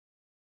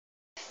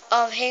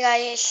Hey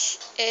guys,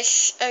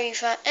 it's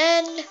Arifa,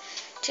 and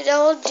today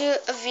I'll do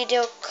a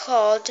video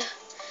called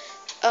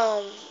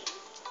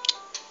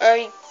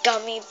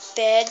Origami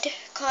Bed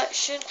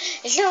Collection.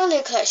 It's not really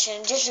a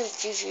collection, just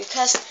a review.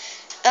 Because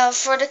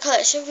for the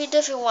collection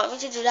video, if you want me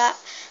to do that,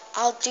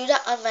 I'll do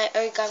that on my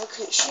origami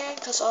collection.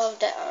 Because all of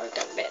that are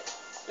origami bed.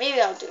 Maybe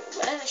I'll do it,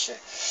 but I'm not sure.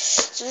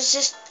 So this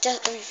is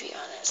just a review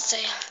on it. So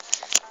yeah,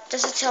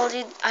 just to tell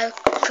you, I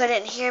put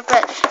it in here,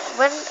 but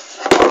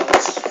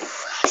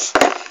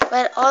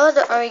when all of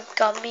the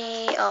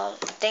origami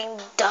thing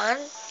done,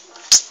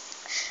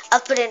 I'll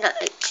put it in a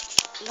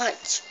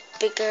much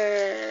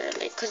bigger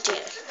container.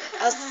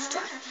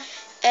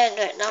 And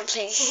right now I'm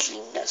playing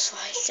Steam, that's why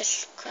I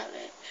just grab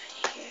it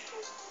here.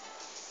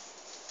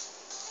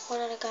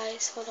 Hold on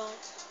guys, hold on.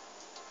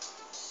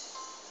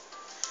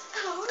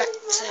 Right,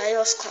 so I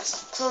was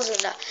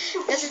closing that.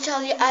 Just to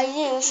tell you, I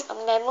use a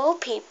memo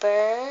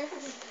paper,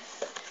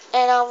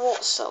 and I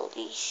won't sew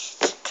these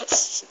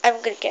because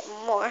I'm gonna get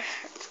more.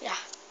 Yeah.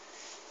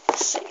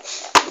 So,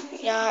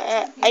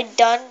 yeah, I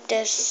done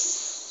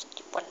this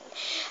one.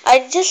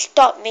 I just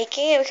stopped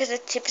making it because the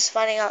tape is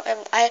running out, and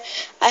I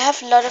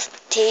have a lot of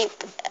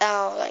tape,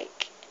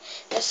 like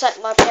just like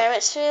my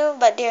parents feel,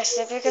 but they're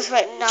sleeping because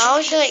right now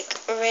it's like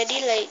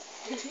already like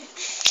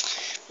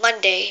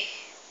Monday.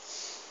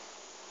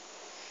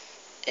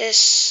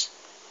 It's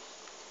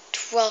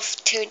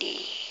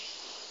 12:30.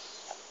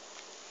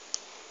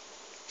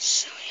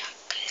 So yeah,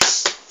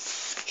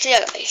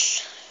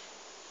 guys.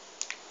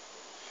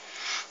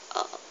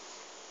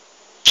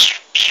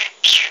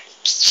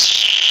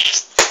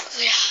 So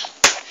yeah,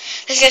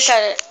 let's get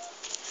started.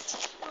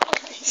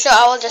 So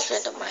I will just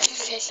read the my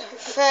so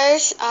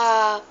first,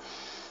 I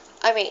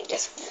made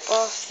this.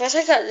 Well, first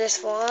I got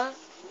this one.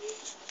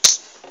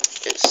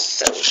 It's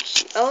so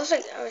cute.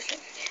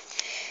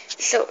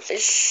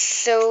 It's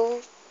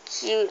so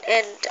cute,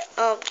 and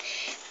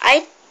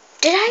I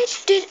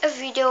did a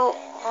video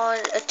on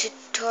a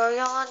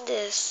tutorial on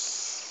this.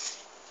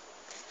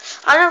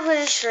 I'm not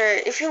really sure.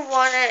 If you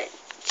wanna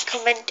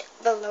comment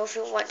below if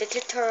you want the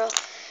tutorial,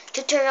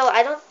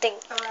 I don't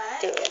think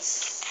there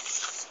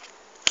is.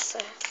 So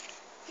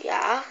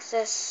yeah,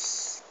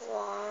 this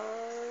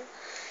one.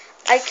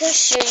 I can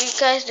show you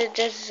guys the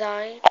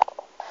design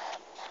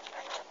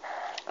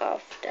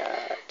of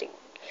the thing,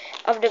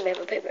 of the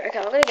memo paper. Okay,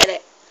 I'm gonna get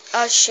it.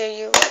 I'll show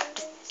you what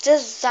the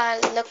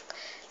design look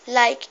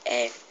like,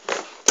 and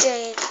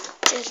then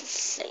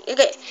this thing.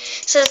 Okay,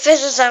 so the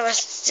first design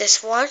was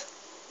this one.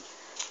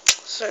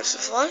 So it's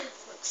this one,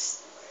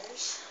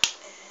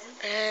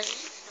 and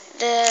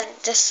then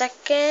the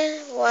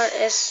second one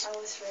is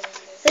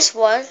this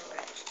one,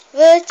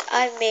 which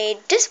I made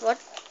this one.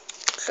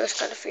 So it's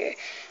kind of weird.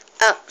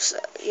 So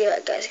yeah,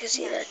 guys can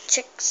see the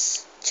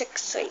chicks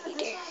right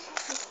there.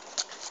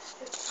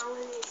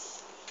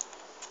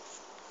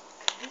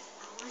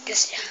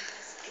 Just yeah.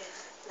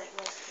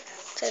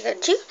 So I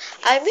got two.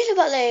 I made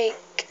about like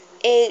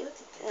 8,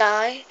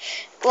 9.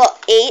 Well,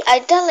 8. I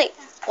done like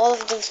all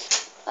of them.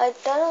 I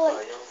done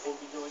like.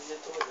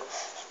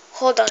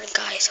 Hold on,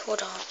 guys.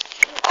 Hold on.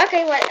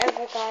 Okay,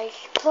 whatever, guys.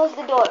 Close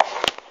the door.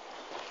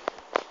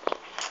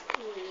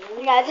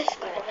 Yeah, this is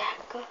gonna be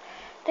cool.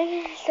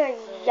 So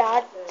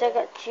yeah, I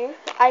got two.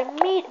 I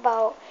made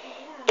about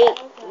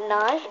 8,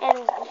 9,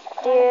 and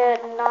the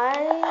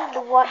 9, the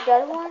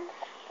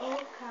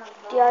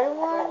other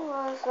one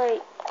was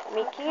like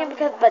making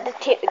it but the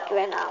tape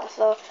ran out,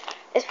 so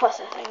it's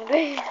processing.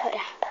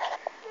 Yeah.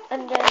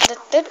 And then the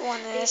third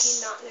one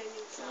is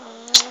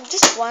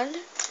this one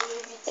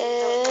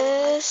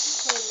is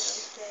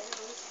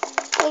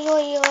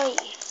oi.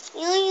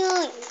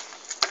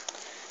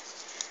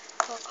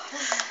 Oh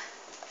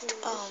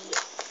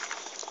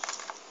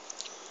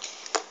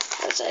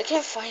gosh. I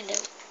can't find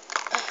it.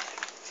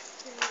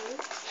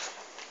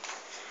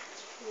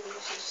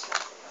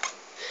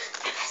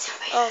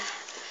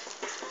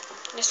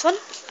 This one.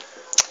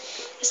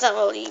 It's not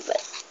really,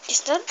 but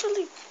it's not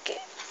really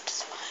good.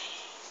 That's why.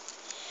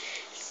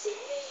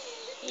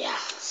 Yeah.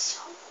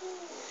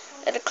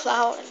 And a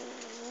cloud. And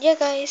yeah,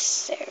 guys.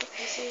 So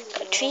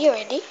got 3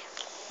 already.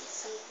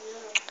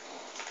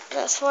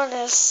 This one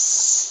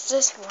is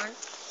this one.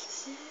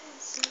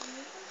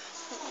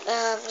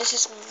 This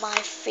is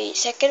my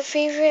second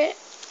favorite.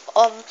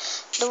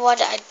 The one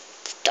that I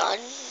done,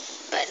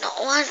 but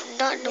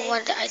not the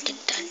one that I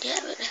didn't done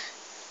yet. But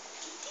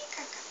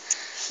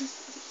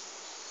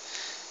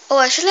oh,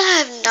 actually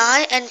I have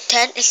 9 and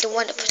 10 is the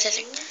one that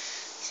processing.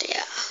 So,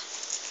 yeah.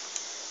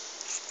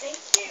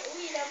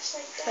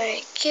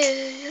 Very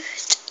cute.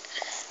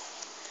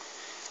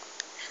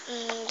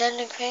 Then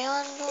the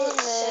crayon one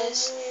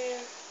is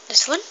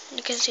this one.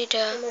 You can see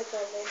the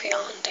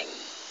crayon thing.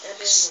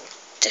 It's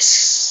this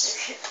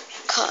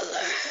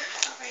color.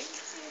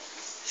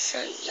 So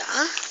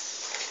yeah.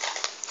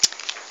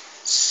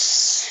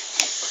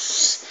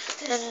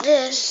 Then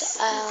this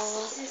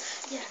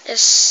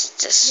is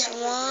this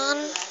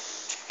one.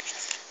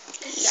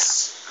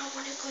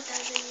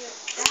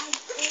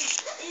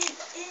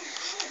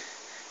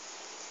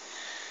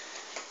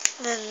 Yeah.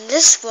 Then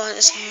this one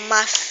is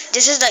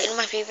this is like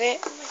my favorite.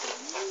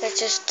 That's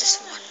just this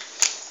one.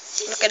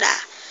 Look at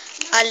that.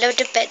 I love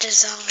the bed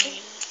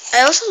design.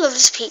 I also love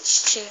this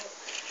page too.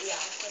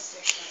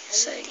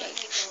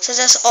 So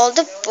that's all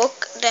the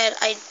book that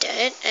I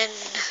did, and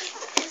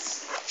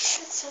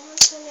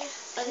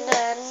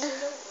then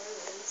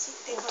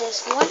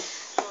this one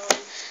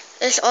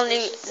is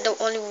the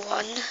only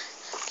one.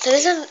 So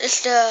this one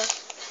is the,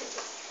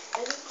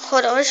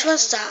 hold on, which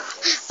one's that?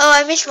 Oh,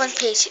 I missed one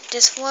page.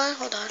 This one,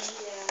 hold on.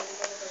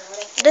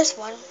 This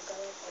one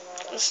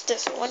is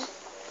this one.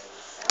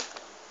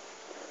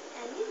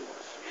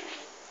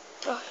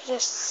 Oh,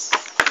 this.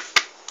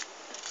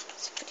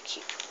 It's pretty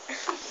cute.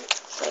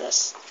 So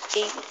that's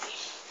 8.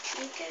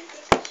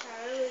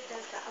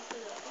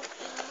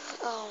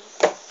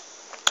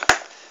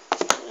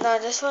 No,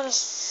 this one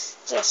is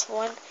this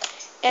one.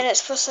 And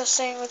it's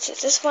processing, which is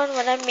this one.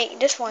 When I make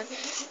this one,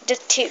 the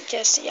tape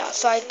just, yeah.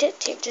 So I did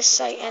tape this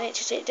side, and it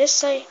to tape this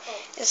side,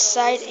 and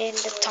side in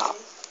the top.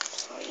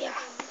 So yeah.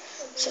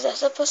 So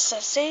that's the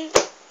processing,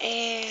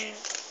 and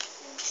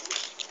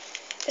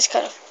it's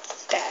kind of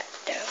bad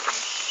though.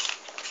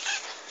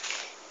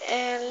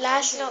 And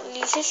last but not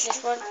least is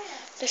this one.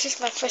 This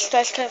is my first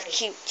one. It's kind of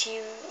cute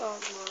too.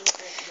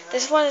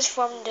 This one is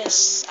from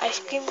this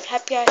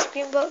Happy Ice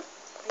Cream book.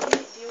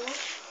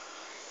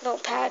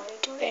 Notepad,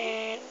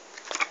 and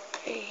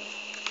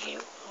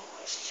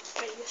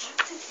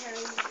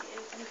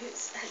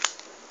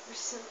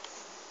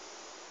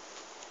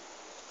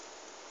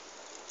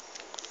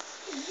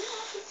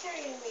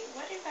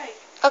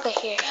okay,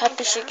 here,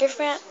 Happy Sugar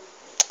Friend.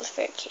 It's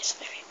very cute,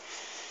 maybe.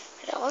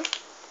 That one.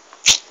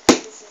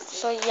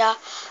 So yeah,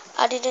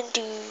 I didn't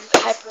do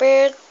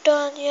Hyperion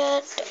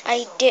yet.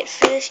 I did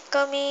finish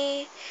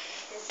Gummy,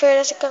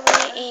 Paradise Gummy,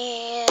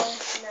 and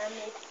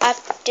I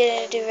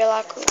didn't do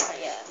Rilakkuma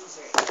yet.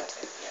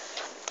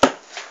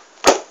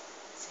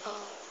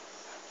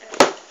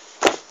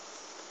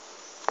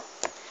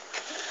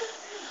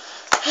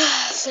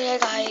 So yeah,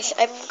 guys,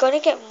 I'm gonna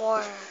get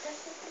more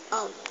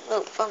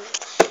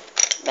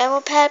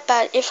memo pad,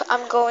 but if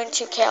I'm going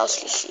to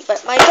KLCC,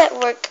 but my dad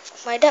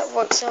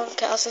works on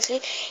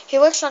KLCC. He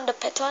works on the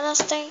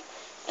Petronas thing.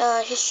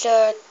 He's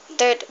the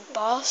third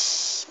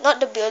boss, not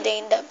the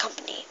building, the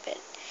company, but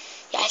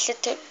yeah, he's the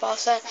third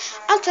boss. And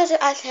I'll try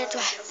to ask him to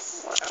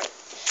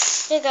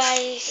hey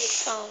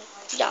guys,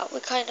 yeah, we're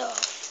kind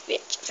of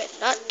rich, but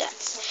not that.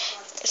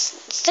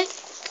 It's like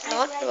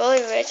not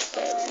really rich,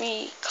 but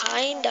we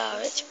kind of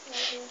rich.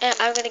 And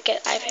I'm gonna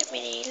get iPad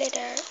Mini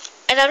later.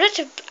 And I'm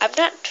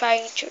not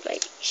trying to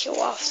like show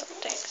off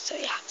something. So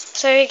yeah,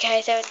 sorry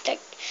guys, I'm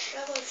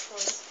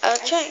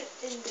trying.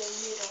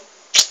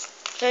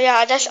 So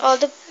yeah, that's all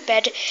the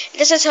bed.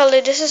 This is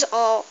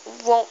all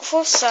won't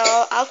for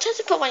sale. I'll try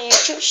to put my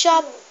YouTube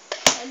shop,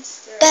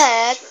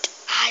 but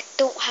I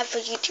don't have a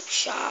YouTube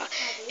shop.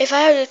 If I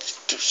have a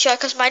YouTube shop,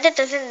 because my dad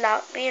doesn't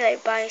allow me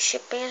like buying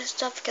shipping and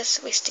stuff because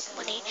it's wasting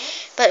money.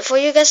 But for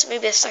you guys,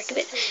 maybe it's like a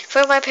bit.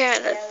 For my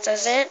parent that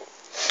doesn't,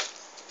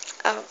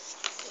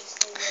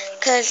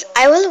 because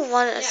I really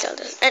want to sell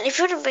this. And if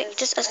you want to make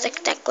just a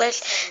stick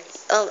necklace,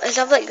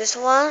 example like this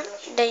one,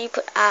 then you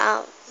put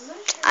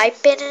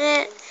iPad in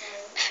it,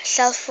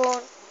 cell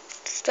phone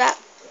strap.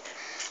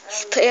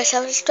 Put your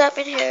cell phone strap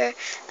in here,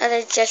 and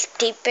then just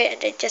tape it,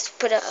 and then just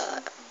put a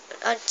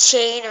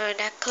chain or a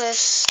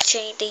necklace,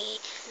 chain thingy,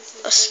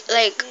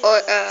 or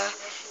a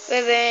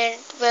ribbon,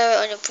 wear it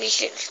on your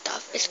bracelet and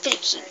stuff. It's pretty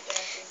cute.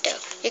 Though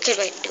you can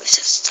really do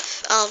some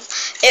stuff.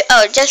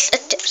 Just a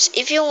tips.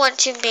 If you want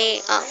to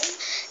make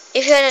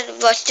if you want to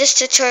watch this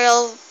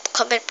tutorial,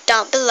 comment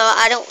down below.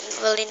 I don't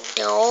really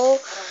know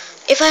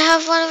if I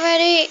have one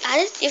already. I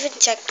didn't even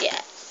check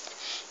yet,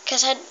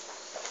 cause I'm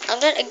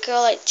not a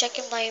girl like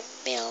checking my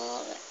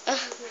mail.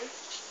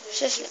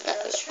 Just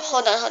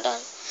hold on. Hold on.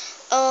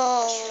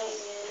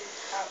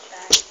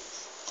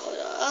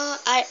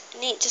 I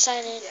need to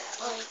sign in.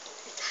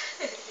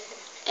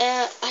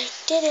 I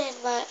did it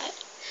in my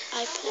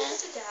iPad.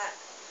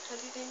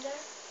 Have you been there?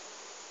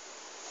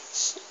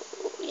 So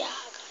yeah,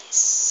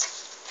 guys.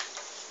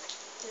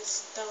 The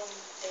stone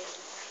thing.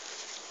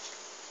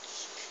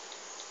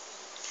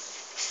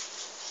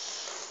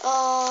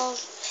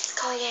 Let's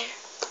go here.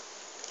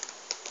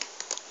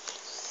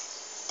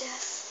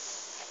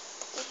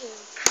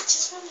 I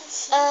just want to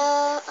see.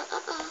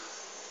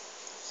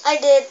 I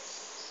did.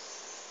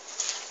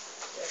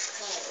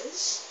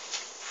 Because.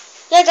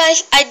 Yeah,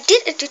 guys, I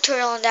did a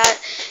tutorial on that.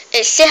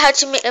 It said how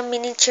to make a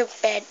miniature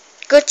bed.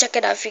 Go check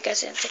it out if you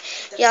guys didn't see.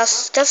 Yeah,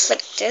 stuff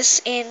like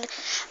this. And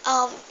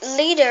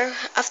later,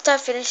 after I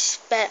finish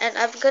bed, and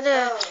I'm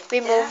gonna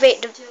remove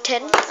it the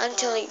tin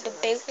until like the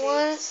big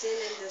one.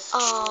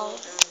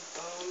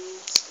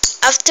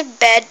 After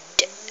bed.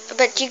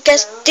 But you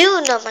guys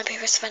do know my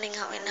paper's running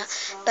out right now.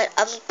 But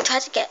I'm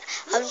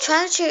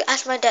trying to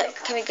ask my dad,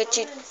 can we go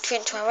to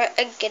Twin Tower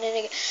again and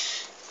again?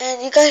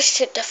 And you guys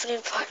should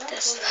definitely part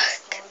this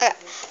book.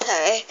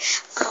 Sorry,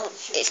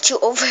 it's too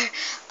over.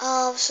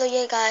 So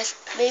yeah, guys,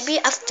 maybe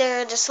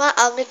after this one,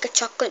 I'll make a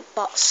chocolate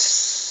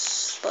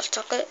box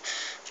chocolate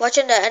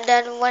watching that, and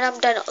then when I'm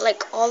done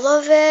like all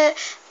of it,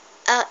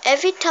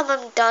 every time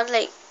I'm done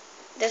like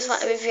this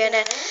one review, and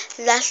then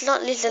last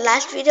not least the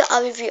last video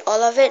I'll review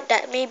all of it.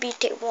 That maybe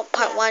take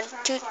part 1,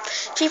 2,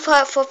 3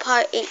 part, 4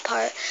 part, 8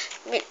 part.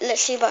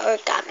 Let's see about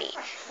origami.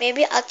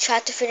 Maybe I'll try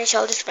to finish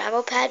all this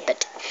memo pad,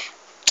 but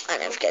I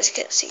don't know if you guys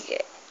can see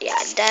it. Yeah,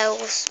 that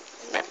was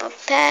memo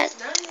pad.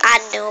 I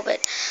know, but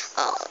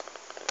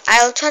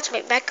I'll try to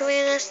make macaroni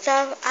and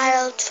stuff.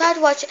 I'll try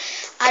to watch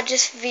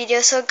this video.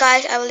 So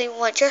guys, I really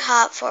want your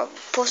help for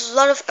post a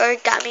lot of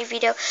origami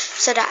video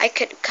so that I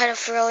could kind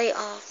of really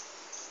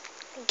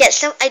get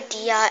some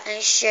idea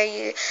and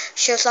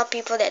show some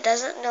people that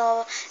doesn't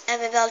know,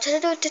 and maybe I'll try to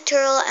do a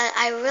tutorial. And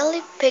I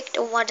really picked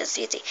one that's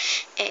easy,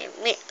 and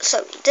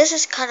so this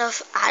is kind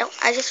of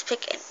I just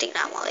pick anything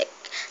that I want, like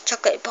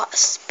chocolate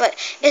boss, but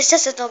it's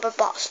just a normal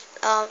boss.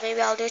 Maybe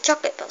I'll do a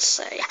chocolate boss.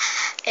 So yeah,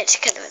 it's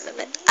kind of a little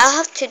bit. I'll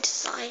have to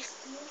design.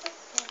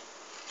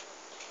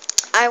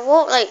 I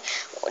won't like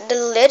the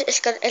lid is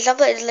gonna,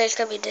 example the lid is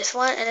gonna be this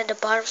one, and then the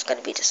bottom's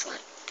gonna be this one,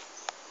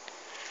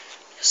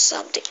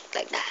 something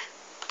like that,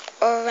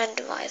 or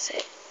randomize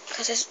it,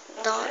 because it's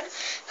not,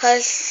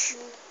 because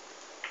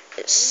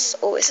it's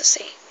always the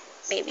same.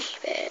 Maybe,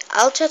 but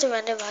I'll try to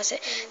randomize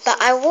it,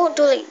 but I won't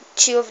do like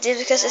 2 of these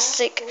because it's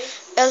like,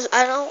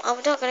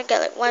 I'm not gonna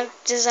get like one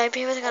design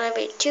paper. It's gonna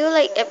be 2,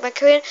 like at my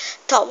Korean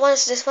top one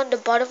is this one, the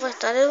bottom one is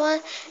another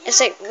one.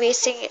 It's like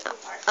wasting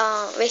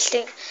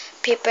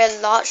paper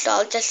a lot, so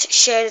I'll just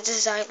share the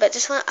design. But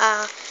this one,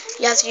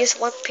 you have to use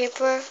 1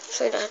 paper,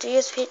 so you don't have to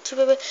use 2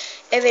 paper.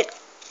 If it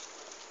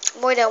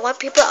more than 1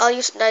 paper, I'll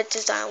use another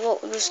design. I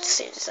won't use the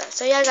same design.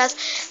 So yeah guys,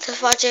 thanks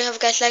for watching. If you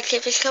guys like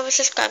it, please comment,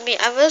 subscribe me.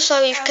 I'm really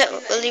sorry you can't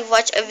really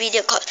watch a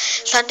video called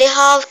Sunday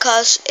Haul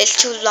because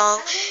it's too long.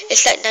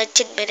 It's like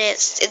 19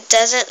 minutes. It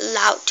doesn't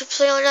allow to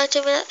play on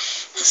 19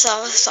 minutes. So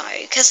I'm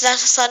sorry, because that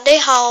Sunday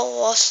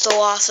Haul was so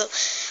awesome.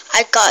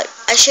 I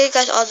showed you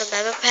guys all the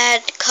memo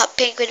pad, cut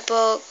penguin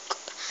book,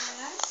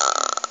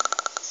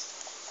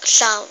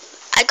 sound.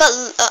 I got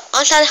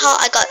on Sunday Haul.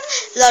 I got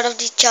a lot of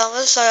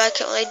details. Sorry, I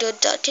can't really do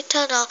the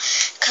detail now,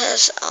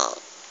 cause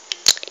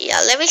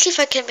yeah. Let me see if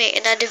I can make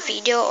another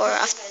video or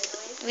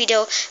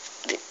video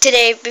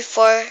today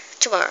before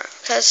tomorrow,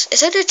 cause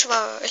it's either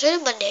tomorrow, it's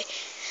either Monday,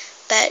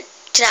 but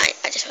tonight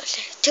I just want to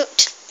say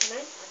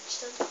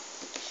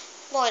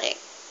morning.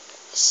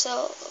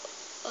 So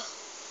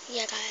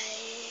yeah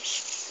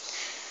guys.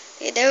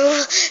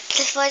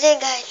 Just watching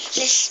guys,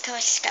 please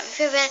comment, subscribe if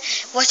you've been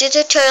watching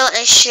the tutorial,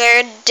 and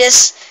share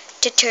this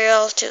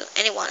tutorial to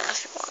anyone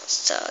else who wants.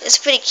 So it's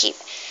pretty cute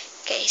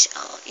guys.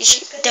 You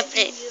should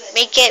definitely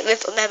make it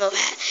with a memo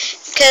pad,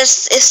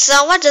 because if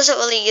someone doesn't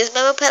really use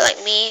memo pad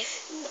like me,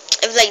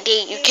 if like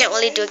you can't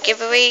really do a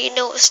giveaway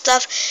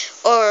stuff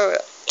or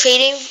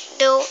trading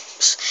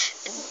notes,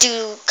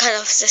 do kind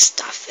of this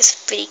stuff. It's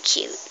pretty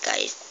cute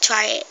guys,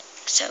 try it.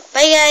 So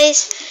bye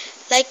guys,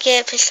 like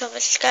it, please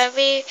comment, subscribe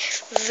me,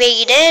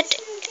 rate it,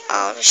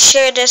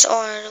 share this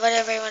on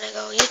whatever you want to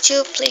go,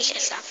 YouTube, please, and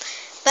stuff.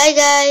 Bye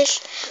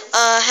guys,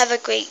 have a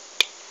great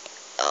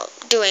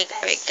doing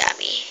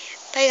origami.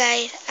 Bye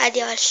guys,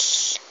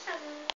 adios.